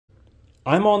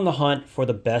I'm on the hunt for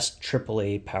the best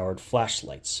AAA powered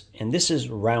flashlights, and this is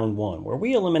round 1, where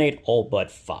we eliminate all but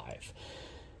 5.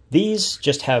 These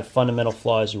just have fundamental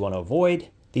flaws you want to avoid.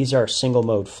 These are single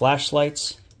mode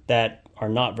flashlights that are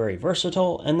not very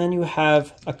versatile, and then you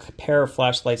have a pair of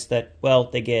flashlights that, well,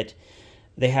 they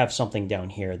have something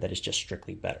down here that is just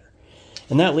strictly better.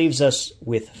 And that leaves us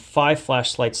with 5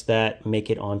 flashlights that make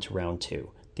it onto round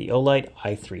 2. The Olight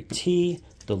i3T,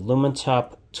 the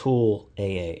Multitool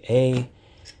AAA,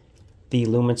 the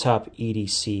Multitool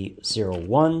EDC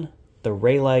 01, the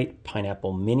Raylight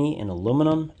Pineapple Mini in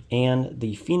aluminum, and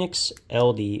the Phoenix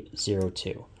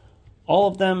LD02. All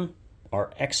of them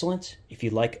are excellent. If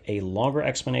you'd like a longer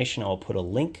explanation, I'll put a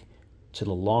link to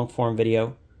the long form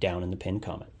video down in the pinned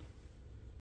comment.